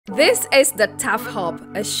This is the TAF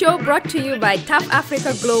Hub, a show brought to you by TAF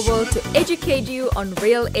Africa Global to educate you on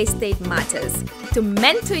real estate matters, to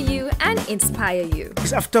mentor you and inspire you.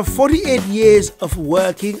 After 48 years of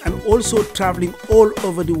working and also traveling all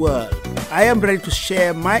over the world, I am ready to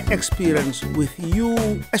share my experience with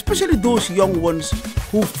you, especially those young ones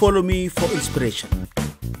who follow me for inspiration.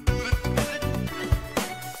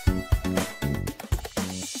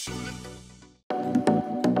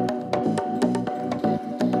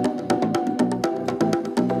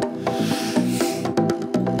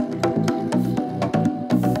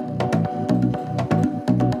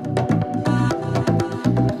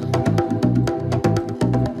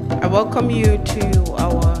 Welcome you to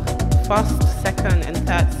our first, second and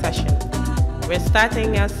third session. We're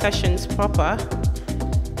starting our sessions proper.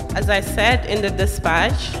 As I said in the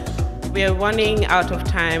dispatch, we are running out of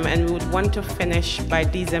time and we would want to finish by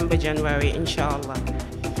December, January, inshallah.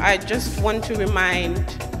 I just want to remind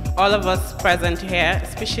all of us present here,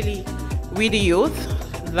 especially we the youth,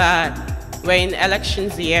 that we're in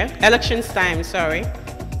elections time,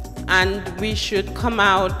 and we should come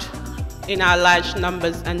out in our large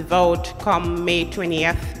numbers and vote come May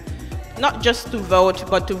 20th. Not just to vote,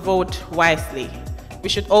 but to vote wisely. We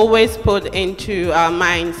should always put into our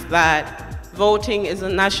minds that voting is a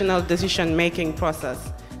national decision-making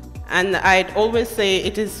process. And I'd always say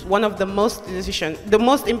it is one of the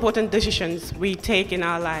most important decisions we take in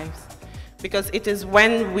our lives. Because it is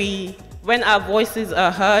when our voices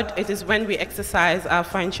are heard, it is when we exercise our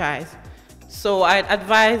franchise. So I'd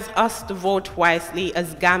advise us to vote wisely,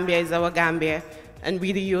 as Gambia is our Gambia, and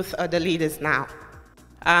we the youth are the leaders now.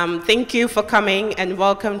 Thank you for coming and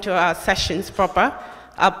welcome to our sessions proper.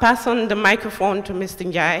 I'll pass on the microphone to Mr.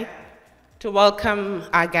 Njie to welcome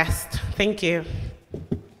our guest. Thank you.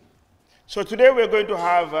 So today we're going to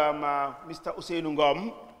have Mr. Ousainou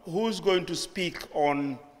Ngum, who's going to speak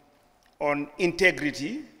on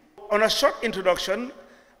integrity. On a short introduction,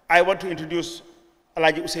 I want to introduce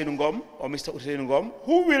Ousainou Ngum, or Mr. Ousainou Ngum,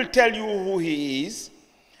 who will tell you who he is.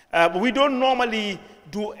 But we don't normally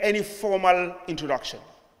do any formal introduction.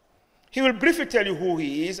 He will briefly tell you who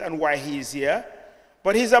he is and why he is here.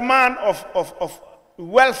 But he's a man of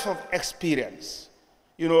wealth of experience.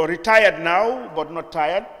 You know, retired now, but not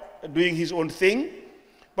tired, doing his own thing.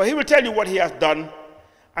 But he will tell you what he has done.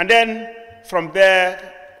 And then from there,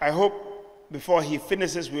 I hope before he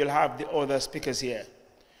finishes, we'll have the other speakers here.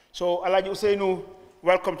 So, Alhaji Ousainou,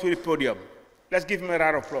 welcome to the podium. Let's give him a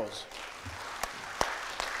round of applause.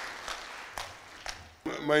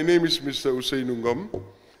 My name is Mr. Ousainou Ngum.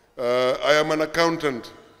 I am an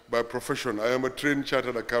accountant by profession. I am a trained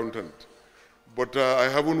chartered accountant. But I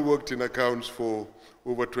haven't worked in accounts for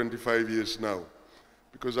over 25 years now,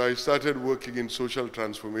 because I started working in social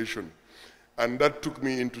transformation. And that took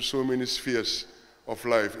me into so many spheres of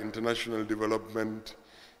life: international development,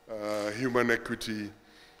 human equity,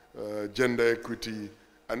 gender equity,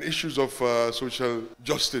 and issues of social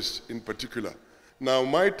justice in particular. Now,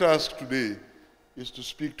 my task today is to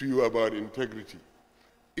speak to you about integrity.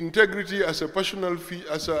 Integrity as a personal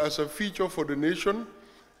as a feature for the nation,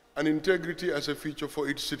 and integrity as a feature for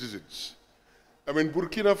its citizens. I mean,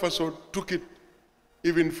 Burkina Faso took it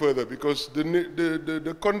even further, because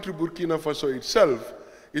the country Burkina Faso itself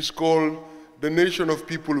is called the nation of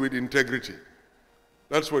people with integrity.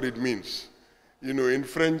 That's what it means. You know, in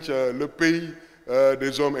French, le pays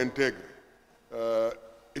des hommes intègres.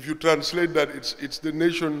 If you translate that, it's the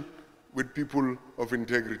nation with people of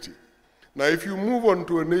integrity. Now, if you move on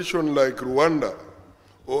to a nation like Rwanda,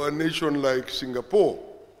 or a nation like Singapore,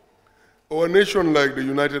 or a nation like the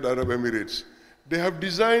United Arab Emirates, they have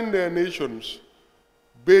designed their nations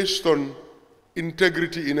based on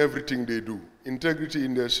integrity in everything they do. Integrity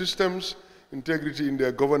in their systems, integrity in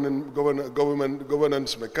their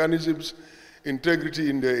governance mechanisms, integrity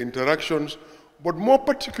in their interactions, but more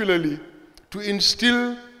particularly to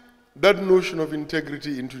instill that notion of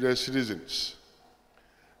integrity into their citizens.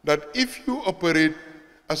 That if you operate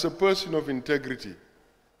as a person of integrity,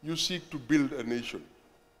 you seek to build a nation.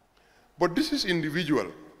 But this is individual.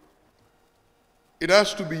 It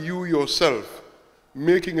has to be you yourself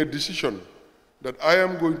making a decision that I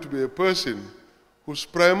am going to be a person whose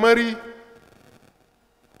primary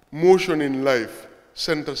motion in life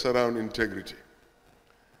centers around integrity.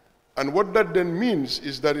 And what that then means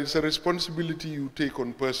is that it's a responsibility you take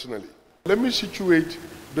on personally. Let me situate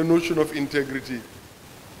the notion of integrity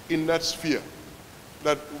in that sphere.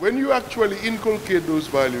 That when you actually inculcate those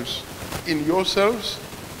values in yourselves,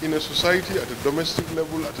 in a society, at a domestic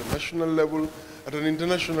level, at a national level, at an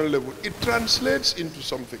international level, it translates into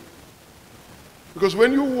something. Because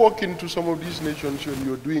when you walk into some of these nations when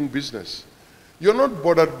you're doing business, You're not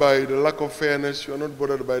bothered by the lack of fairness, you're not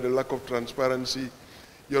bothered by the lack of transparency,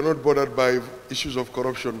 you're not bothered by issues of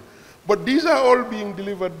corruption. But these are all being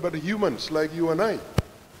delivered by humans like you and I.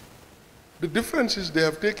 The difference is they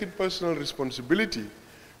have taken personal responsibility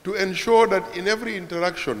to ensure that in every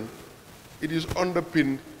interaction, it is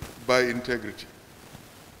underpinned by integrity.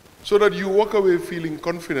 So that you walk away feeling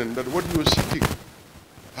confident that what you are seeking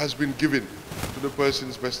has been given to the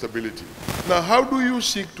person's best ability. Now, how do you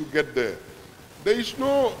seek to get there? There is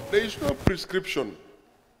no prescription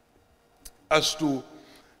as to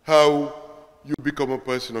how you become a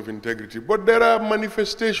person of integrity, but there are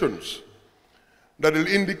manifestations that will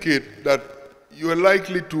indicate that you are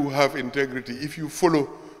likely to have integrity if you follow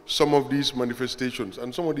some of these manifestations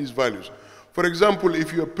and some of these values. For example,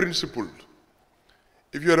 if you are principled,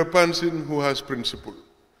 if you are a person who has principle,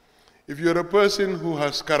 if you are a person who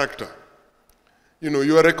has character,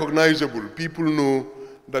 you are recognizable. People know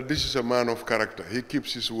that this is a man of character. He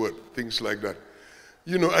keeps his word, things like that.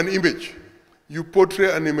 An image. You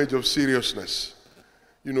portray an image of seriousness.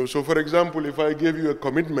 So for example, if I gave you a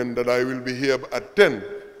commitment that I will be here at 10,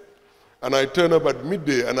 and I turn up at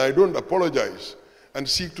midday and I don't apologize and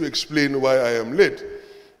seek to explain why I am late,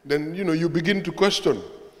 then you begin to question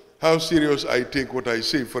how serious I take what I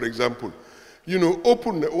say, for example.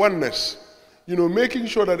 Oneness, making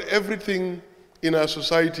sure that everything in our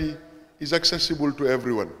society is accessible to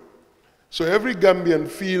everyone. So every Gambian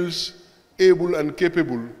feels able and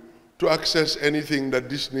capable to access anything that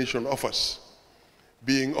this nation offers,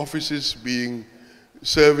 being offices, being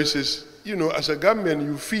services. As a Gambian,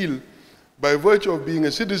 you feel, by virtue of being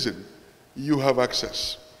a citizen, you have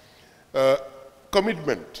access.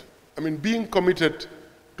 Commitment. Being committed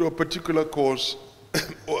to a particular cause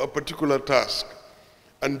or a particular task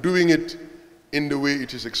and doing it in the way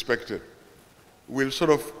it is expected will sort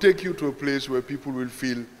of take you to a place where people will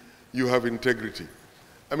feel you have integrity.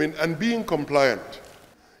 And being compliant.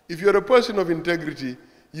 If you're a person of integrity,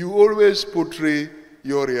 you always portray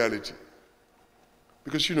your reality.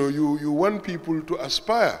 Because you want people to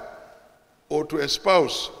aspire or to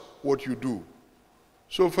espouse what you do.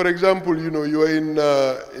 So for example, you are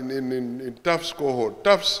in TAF's cohort.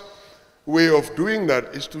 TAF's way of doing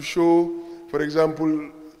that is to show, for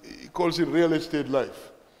example, he calls it real estate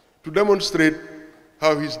life, to demonstrate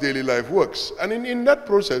how his daily life works. And in that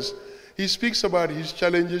process, he speaks about his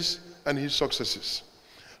challenges and his successes,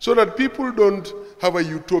 so that people don't have a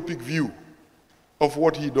utopic view of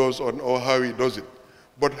what he does or how he does it,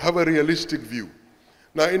 but have a realistic view.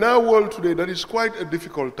 Now, in our world today, that is quite a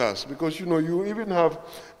difficult task because, you even have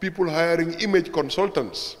people hiring image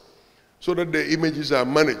consultants so that their images are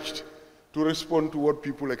managed to respond to what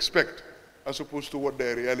people expect as opposed to what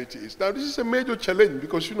their reality is. Now, this is a major challenge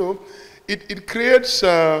because, it creates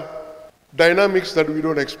dynamics that we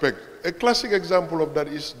don't expect. A classic example of that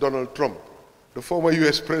is Donald Trump, the former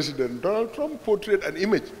US president. Donald Trump portrayed an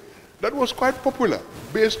image that was quite popular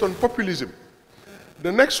based on populism.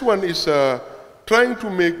 The next one is trying to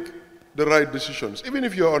make the right decisions, even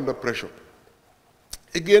if you're under pressure.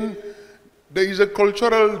 Again, there is a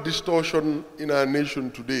cultural distortion in our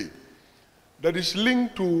nation today that is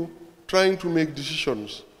linked to trying to make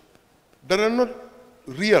decisions that are not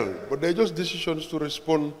real, but they're just decisions to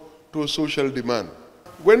respond to a social demand.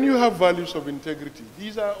 When you have values of integrity,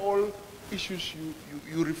 these are all issues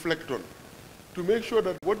you reflect on to make sure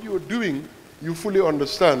that what you're doing, you fully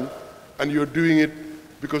understand, and you're doing it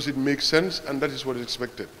because it makes sense, and that is what is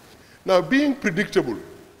expected. Now, being predictable.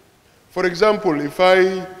 For example, if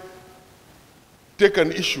I take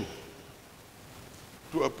an issue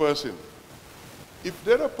to a person, if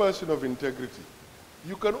they're a person of integrity,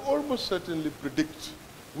 you can almost certainly predict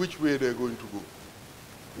which way they're going to go.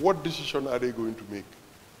 What decision are they going to make?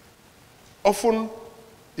 Often,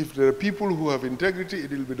 if there are people who have integrity,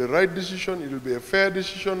 it will be the right decision, it will be a fair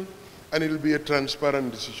decision, and it will be a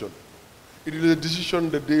transparent decision. It is a decision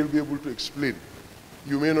that they'll be able to explain.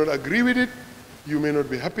 You may not agree with it, you may not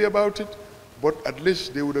be happy about it, but at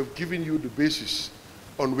least they would have given you the basis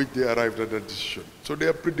on which they arrived at that decision. So they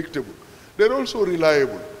are predictable. They're also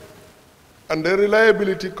reliable. And their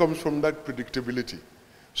reliability comes from that predictability.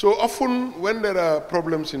 So often when there are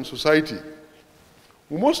problems in society,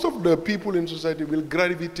 most of the people in society will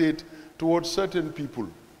gravitate towards certain people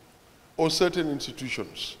or certain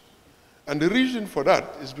institutions. And the reason for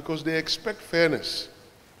that is because they expect fairness.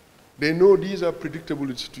 They know these are predictable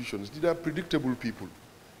institutions. These are predictable people.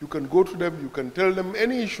 You can go to them, you can tell them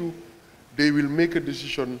any issue, they will make a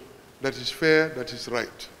decision that is fair, that is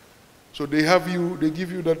right. So they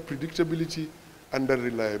give you that predictability and that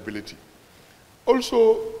reliability.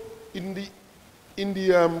 Also, in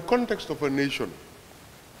the context of a nation,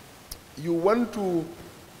 you want to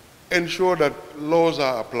ensure that laws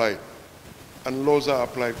are applied, and laws are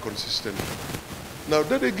applied consistently. Now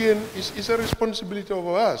that again is a responsibility of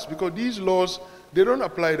ours, because these laws, they don't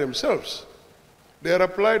apply themselves. They are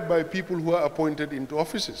applied by people who are appointed into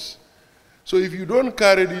offices. So if you don't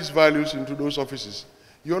carry these values into those offices,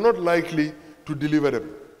 you're not likely to deliver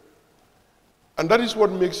them. And that is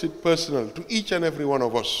what makes it personal to each and every one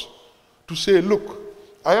of us, to say, look,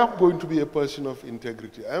 I am going to be a person of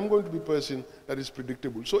integrity. I am going to be a person that is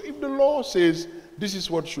predictable. So if the law says this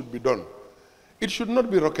is what should be done, it should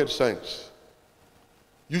not be rocket science.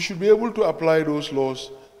 You should be able to apply those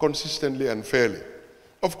laws consistently and fairly.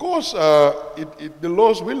 Of course, the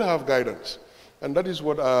laws will have guidance, and that is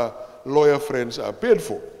what our lawyer friends are paid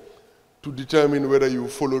for, to determine whether you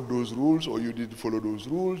followed those rules or you didn't follow those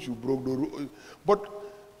rules, you broke the rules. But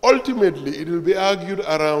ultimately, it will be argued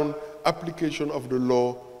around application of the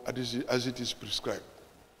law as it is prescribed.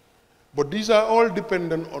 But these are all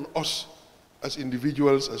dependent on us as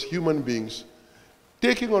individuals, as human beings,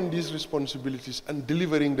 taking on these responsibilities and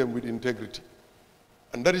delivering them with integrity.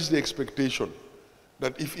 And that is the expectation,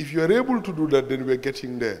 that if you are able to do that, then we're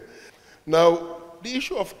getting there. Now, the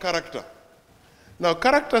issue of character. Now,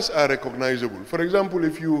 characters are recognizable. For example,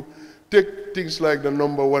 if you take things like the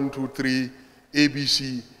number 1, 2, 3,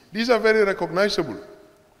 ABC, these are very recognizable.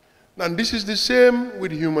 And this is the same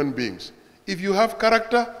with human beings. If you have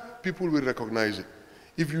character, people will recognize it.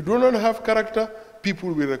 If you do not have character,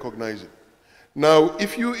 people will recognize it. Now,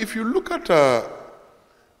 if you look at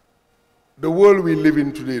the world we live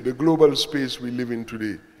in today, the global space we live in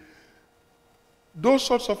today, those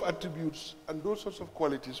sorts of attributes and those sorts of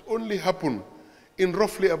qualities only happen in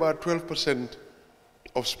roughly about 12%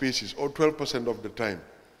 of spaces, or 12% of the time.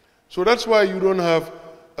 So that's why you don't have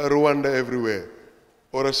a Rwanda everywhere.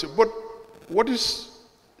 But what is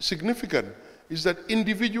significant is that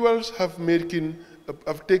individuals have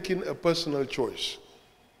taken a personal choice.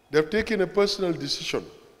 They have taken a personal decision,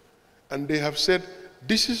 and they have said,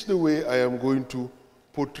 this is the way I am going to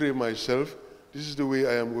portray myself, this is the way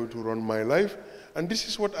I am going to run my life, and this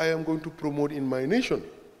is what I am going to promote in my nation.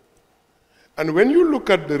 And when you look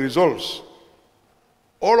at the results,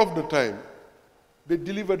 all of the time, they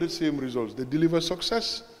deliver the same results. They deliver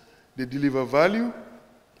success, they deliver value,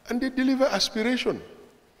 and they deliver aspiration.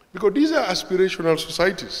 Because these are aspirational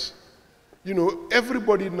societies. You know,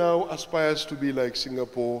 everybody now aspires to be like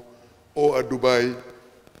Singapore or a Dubai,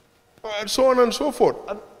 and so on and so forth.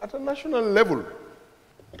 And at a national level,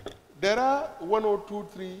 there are 1 or 2,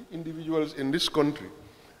 3 individuals in this country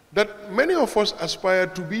that many of us aspire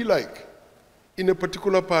to be like in a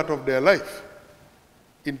particular part of their life,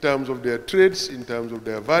 in terms of their traits, in terms of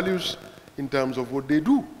their values, in terms of what they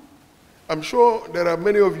do. I'm sure there are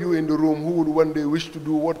many of you in the room who would one day wish to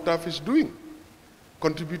do what TAF is doing,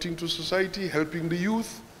 contributing to society, helping the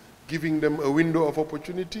youth, giving them a window of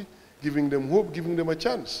opportunity, giving them hope, giving them a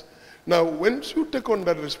chance. Now, once you take on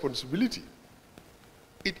that responsibility,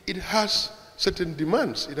 it has certain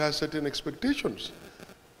demands, it has certain expectations,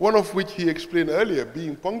 one of which he explained earlier,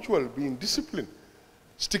 being punctual, being disciplined,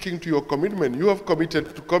 sticking to your commitment. You have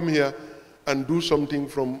committed to come here and do something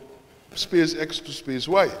from space X to space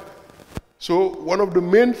Y. So one of the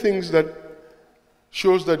main things that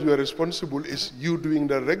shows that you are responsible is you doing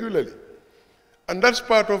that regularly. And that's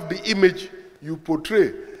part of the image you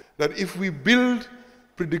portray, that if we build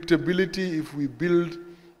predictability, if we build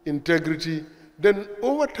integrity, then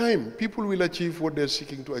over time, people will achieve what they're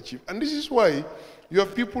seeking to achieve. And this is why you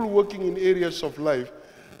have people working in areas of life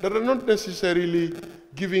that are not necessarily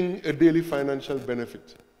giving a daily financial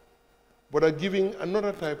benefit, but are giving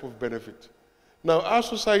another type of benefit. Now, our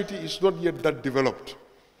society is not yet that developed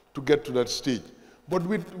to get to that stage. But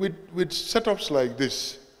with setups like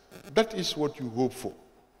this, that is what you hope for.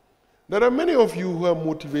 There are many of you who are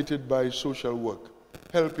motivated by social work,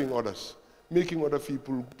 helping others, making other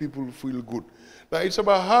people feel good. Now, it's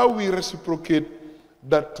about how we reciprocate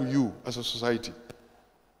that to you as a society.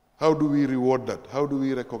 How do we reward that? How do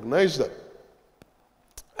we recognize that?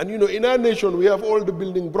 And you know, in our nation, we have all the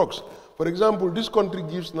building blocks. For example, this country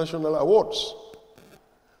gives national awards.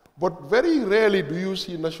 But very rarely do you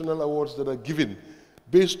see national awards that are given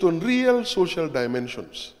based on real social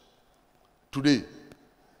dimensions. Today,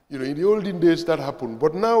 you know, in the olden days that happened,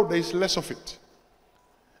 but now there is less of it.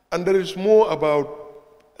 And there is more about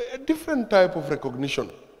a different type of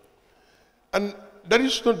recognition. And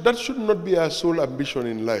that should not be our sole ambition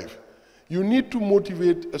in life. You need to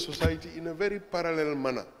motivate a society in a very parallel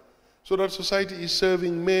manner, so that society is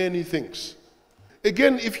serving many things.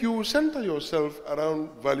 Again, if you center yourself around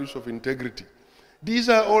values of integrity, these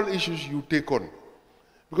are all issues you take on.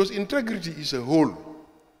 Because integrity is a whole.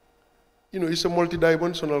 it's a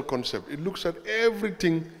multidimensional concept. It looks at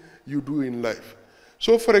everything you do in life.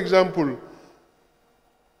 So, for example,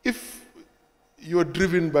 if you're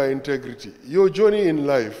driven by integrity, your journey in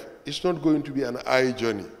life is not going to be an I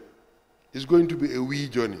journey. It's going to be a we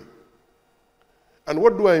journey. And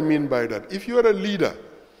what do I mean by that? If you're a leader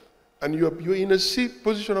and you're in a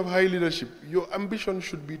position of high leadership, your ambition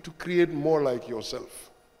should be to create more like yourself.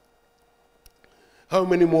 How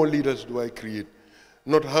many more leaders do I create?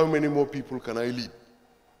 Not how many more people can I lead.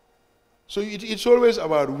 So it's always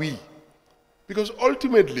about we. Because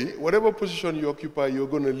ultimately, whatever position you occupy, you're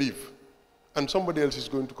going to leave. And somebody else is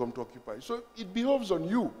going to come to occupy. So it behoves on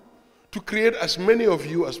you to create as many of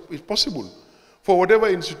you as possible for whatever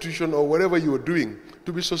institution or whatever you are doing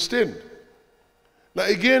to be sustained. Now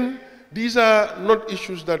again, these are not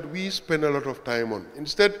issues that we spend a lot of time on.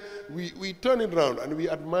 Instead, we turn it around and we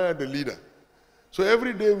admire the leader. So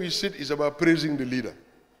every day we sit is about praising the leader.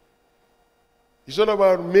 It's not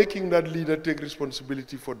about making that leader take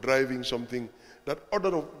responsibility for driving something that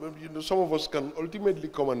some of us can ultimately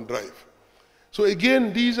come and drive. So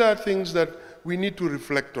again, these are things that we need to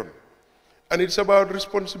reflect on. And it's about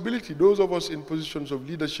responsibility. Those of us in positions of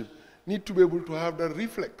leadership need to be able to have that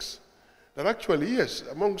reflex. That actually, yes,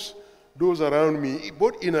 amongst those around me,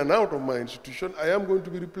 both in and out of my institution, I am going to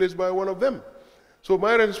be replaced by one of them. So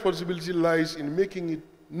my responsibility lies in making it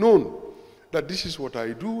known that this is what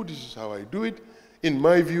I do, this is how I do it. In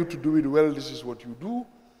my view, to do it well, this is what you do.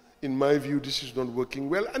 In my view, this is not working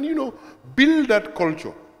well. And build that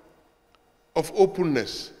culture of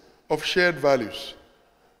openness, of shared values,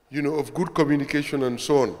 of good communication and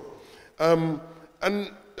so on.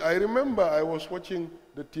 And I remember I was watching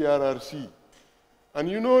the TRRC, and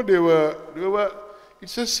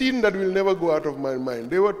it's a scene that will never go out of my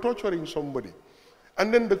mind. They were torturing somebody,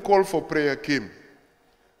 and then the call for prayer came.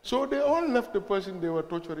 So they all left the person they were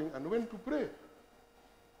torturing and went to pray.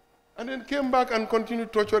 And then came back and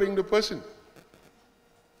continued torturing the person.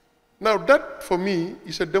 Now that, for me,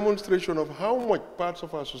 is a demonstration of how much parts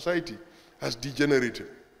of our society has degenerated.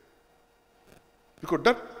 Because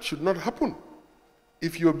that should not happen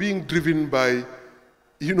if you're being driven by,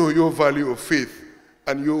 your value of faith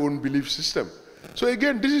and your own belief system. So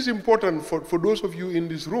again, this is important for those of you in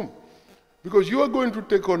this room, because you are going to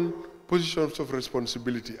take on positions of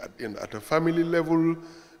responsibility at a family level,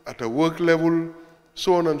 at a work level,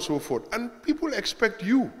 so on and so forth. And people expect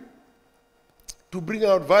you to bring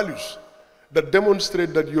out values that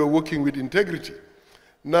demonstrate that you are working with integrity.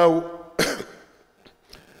 Now,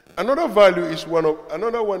 another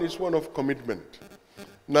one is one of commitment.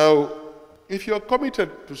 Now, if you're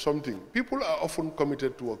committed to something, people are often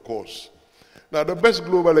committed to a cause. Now, the best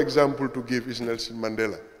global example to give is Nelson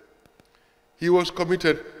Mandela. He was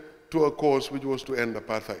committed to a cause which was to end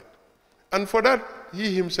apartheid. And for that,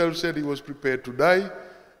 he himself said he was prepared to die,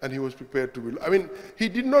 and he was prepared to be. He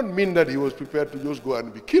did not mean that he was prepared to just go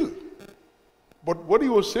and be killed. But what he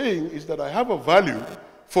was saying is that I have a value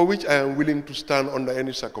for which I am willing to stand under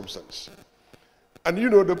any circumstance. And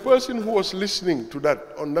the person who was listening to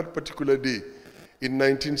that on that particular day in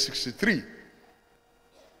 1963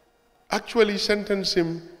 actually sentenced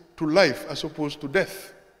him to life as opposed to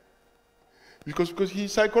death. Because he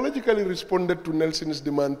psychologically responded to Nelson's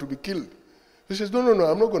demand to be killed. He says, no,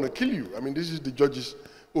 I'm not going to kill you. This is the judge's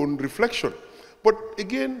own reflection. But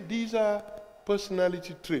again, these are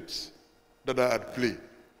personality traits that are at play.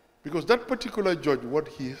 Because that particular judge, what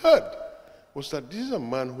he heard was that this is a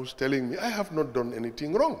man who's telling me I have not done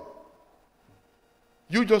anything wrong.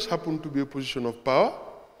 You just happen to be a position of power,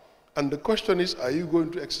 and the question is, are you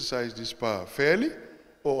going to exercise this power fairly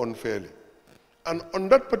or unfairly? And on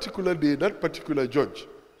that particular day, that particular judge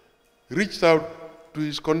reached out to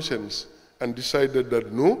his conscience and decided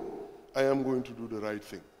that no, I am going to do the right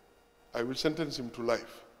thing. I will sentence him to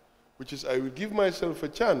life, which is I will give myself a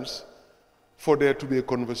chance for there to be a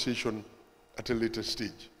conversation at a later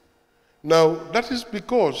stage. Now, that is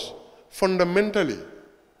because fundamentally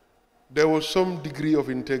there was some degree of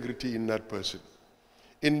integrity in that person,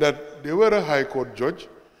 in that they were a high court judge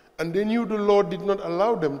and they knew the law did not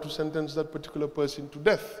allow them to sentence that particular person to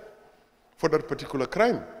death for that particular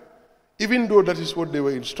crime. Even though that is what they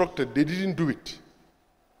were instructed, they didn't do it.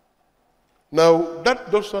 Now,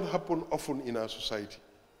 that does not happen often in our society.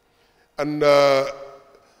 And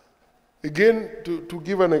again, to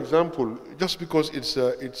give an example, just because it's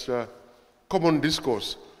a common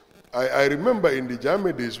discourse, I remember in the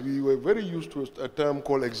Jame days, we were very used to a term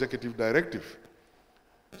called executive directive.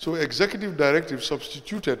 So executive directive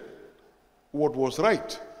substituted what was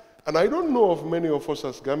right. And I don't know of many of us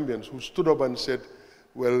as Gambians who stood up and said,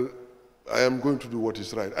 well, I am going to do what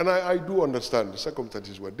is right. And I do understand the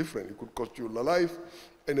circumstances were different. It could cost you a life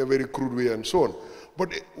in a very crude way and so on.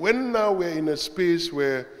 But when now we're in a space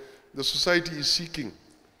where the society is seeking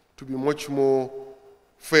to be much more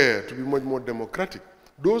fair, to be much more democratic,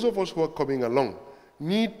 those of us who are coming along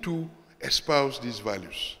need to espouse these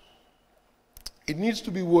values. It needs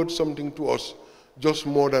to be worth something to us, just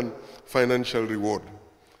more than financial reward.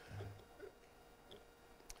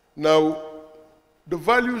 Now, the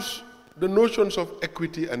values, the notions of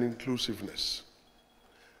equity and inclusiveness.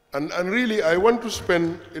 And really, I want to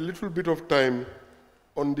spend a little bit of time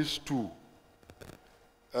on these two.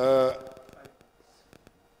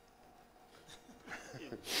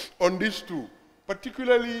 On these two,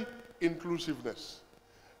 particularly inclusiveness.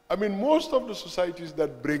 I mean, most of the societies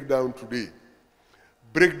that break down today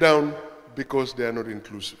break down because they are not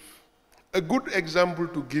inclusive. A good example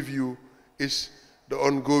to give you is the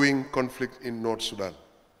ongoing conflict in North Sudan.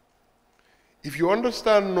 If you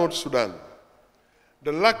understand North Sudan,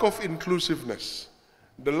 the lack of inclusiveness,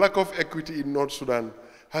 the lack of equity in North Sudan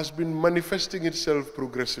has been manifesting itself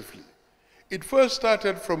progressively. It first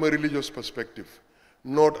started from a religious perspective,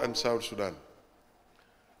 North and South Sudan.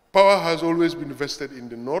 Power has always been vested in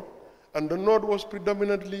the North, and the North was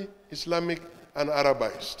predominantly Islamic and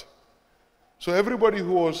Arabized. So everybody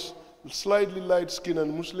who was slightly light-skinned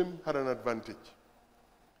and Muslim had an advantage.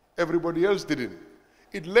 Everybody else didn't.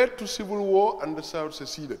 It led to civil war, and the South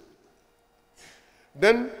seceded.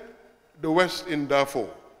 Then the West in Darfur,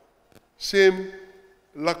 same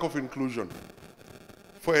lack of inclusion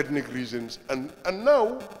for ethnic reasons. And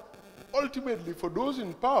now, ultimately, for those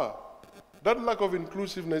in power, that lack of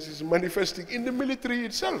inclusiveness is manifesting in the military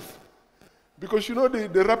itself. Because you know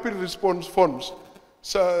the rapid response force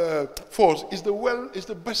is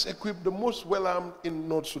the best equipped, the most well-armed in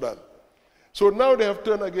North Sudan. So now they have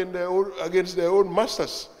turned against their own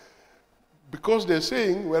masters, because they're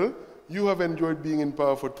saying, well, you have enjoyed being in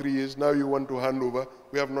power for 3 years, now you want to hand over,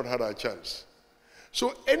 we have not had our chance.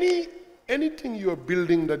 So anything you are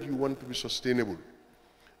building that you want to be sustainable,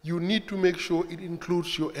 you need to make sure it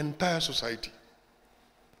includes your entire society.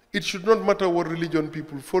 It should not matter what religion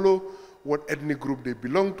people follow, what ethnic group they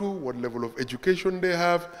belong to, what level of education they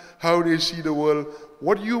have, how they see the world.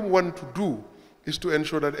 What you want to do is to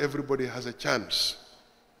ensure that everybody has a chance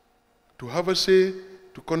to have a say,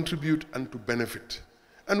 to contribute, and to benefit.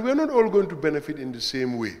 And we're not all going to benefit in the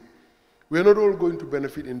same way. We're not all going to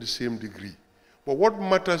benefit in the same degree. But what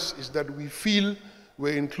matters is that we feel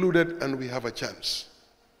we're included and we have a chance.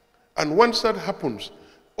 And once that happens,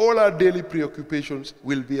 all our daily preoccupations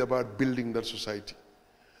will be about building that society.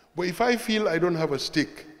 But if I feel I don't have a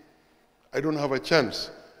stake, I don't have a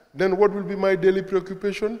chance, then what will be my daily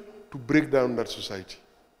preoccupation? To break down that society.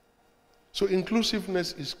 So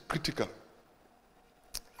inclusiveness is critical.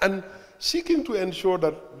 And seeking to ensure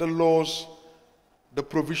that the laws, the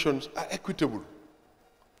provisions are equitable.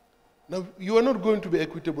 Now, you are not going to be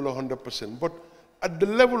equitable 100%, but at the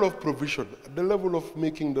level of provision, at the level of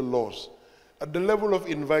making the laws, at the level of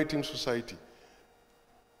inviting society,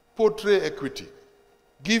 portray equity.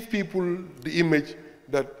 Give people the image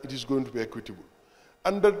that it is going to be equitable.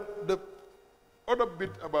 And the other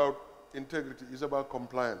bit about integrity is about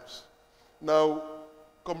compliance. Now,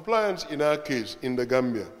 compliance in our case, in the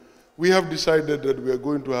Gambia, we have decided that we are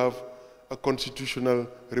going to have a constitutional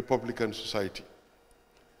Republican society.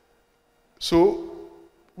 So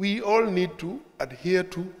we all need to adhere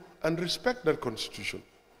to and respect that constitution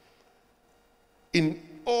in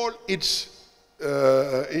all its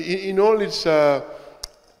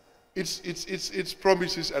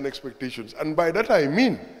promises and expectations. And by that I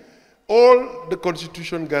mean all the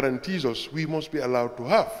Constitution guarantees us we must be allowed to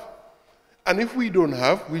have. And if we don't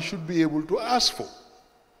have, we should be able to ask for.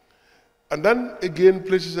 And then again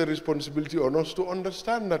places a responsibility on us to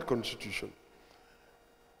understand that Constitution,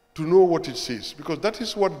 to know what it says, because that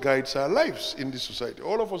is what guides our lives in this society.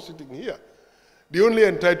 All of us sitting here, the only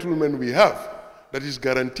entitlement we have that is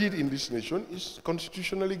guaranteed in this nation is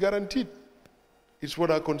constitutionally guaranteed. It's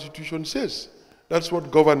what our Constitution says. That's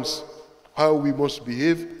what governs how we must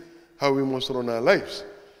behave, how we must run our lives.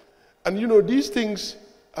 And you know, these things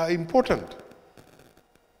are important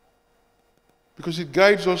because it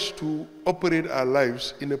guides us to operate our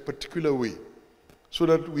lives in a particular way so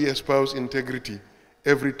that we espouse integrity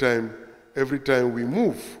every time we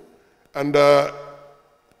move. And the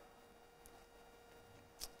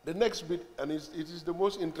next bit, and it is the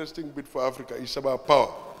most interesting bit for Africa, is about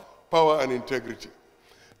power and integrity.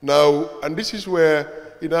 Now, and this is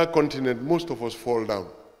where in our continent most of us fall down.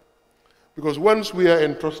 Because once we are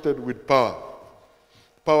entrusted with power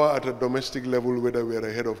at a domestic level, whether we are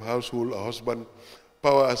a head of household, a husband,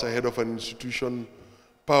 power as a head of an institution,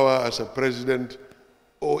 power as a president,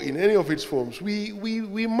 or in any of its forms,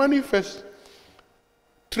 we manifest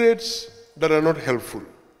traits that are not helpful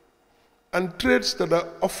and traits that are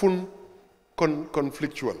often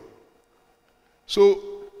conflictual. So,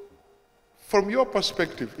 from your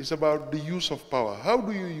perspective, it's about the use of power. How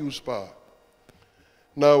do you use power?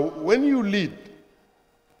 Now, when you lead,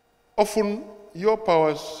 often your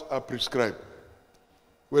powers are prescribed.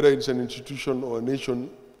 Whether it's an institution or a nation,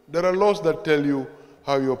 there are laws that tell you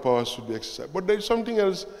how your powers should be exercised. But there's something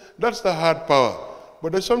else, that's the hard power.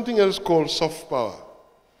 But there's something else called soft power.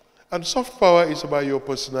 And soft power is about your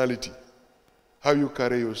personality. How you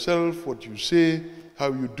carry yourself, what you say,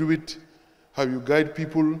 how you do it, how you guide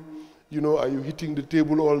people. You know, are you hitting the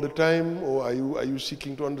table all the time, or are you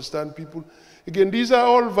seeking to understand people? Again, these are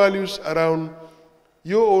all values around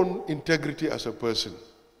your own integrity as a person.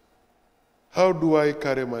 How do I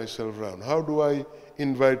carry myself around? How do I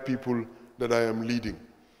invite people that I am leading?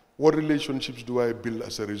 What relationships do I build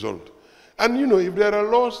as a result? And you know, if there are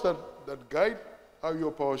laws that guide how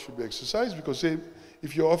your power should be exercised, because say,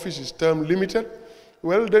 if your office is term limited,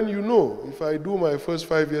 well then you know, if I do my first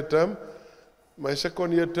 5-year term, my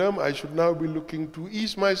second-year term, I should now be looking to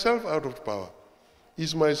ease myself out of power,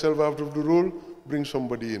 ease myself out of the role, bring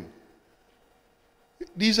somebody in.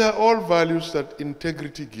 These are all values that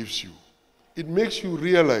integrity gives you. It makes you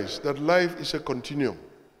realize that life is a continuum.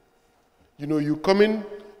 You know, you come in,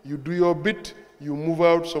 you do your bit, you move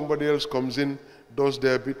out, somebody else comes in, does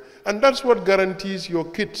their bit. And that's what guarantees your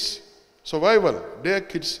kids' survival, their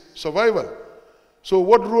kids' survival. So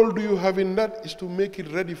what role do you have in that is to make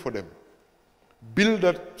it ready for them. Build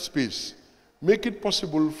that space. Make it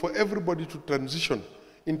possible for everybody to transition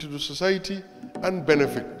into the society and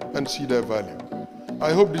benefit and see their value.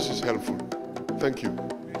 I hope this is helpful. Thank you.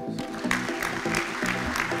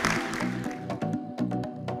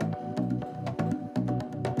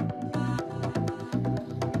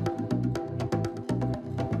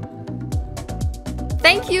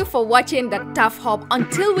 Thank you for watching the TAF Hub.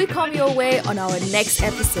 Until we come your way on our next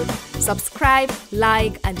episode, subscribe,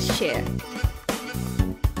 like, and share.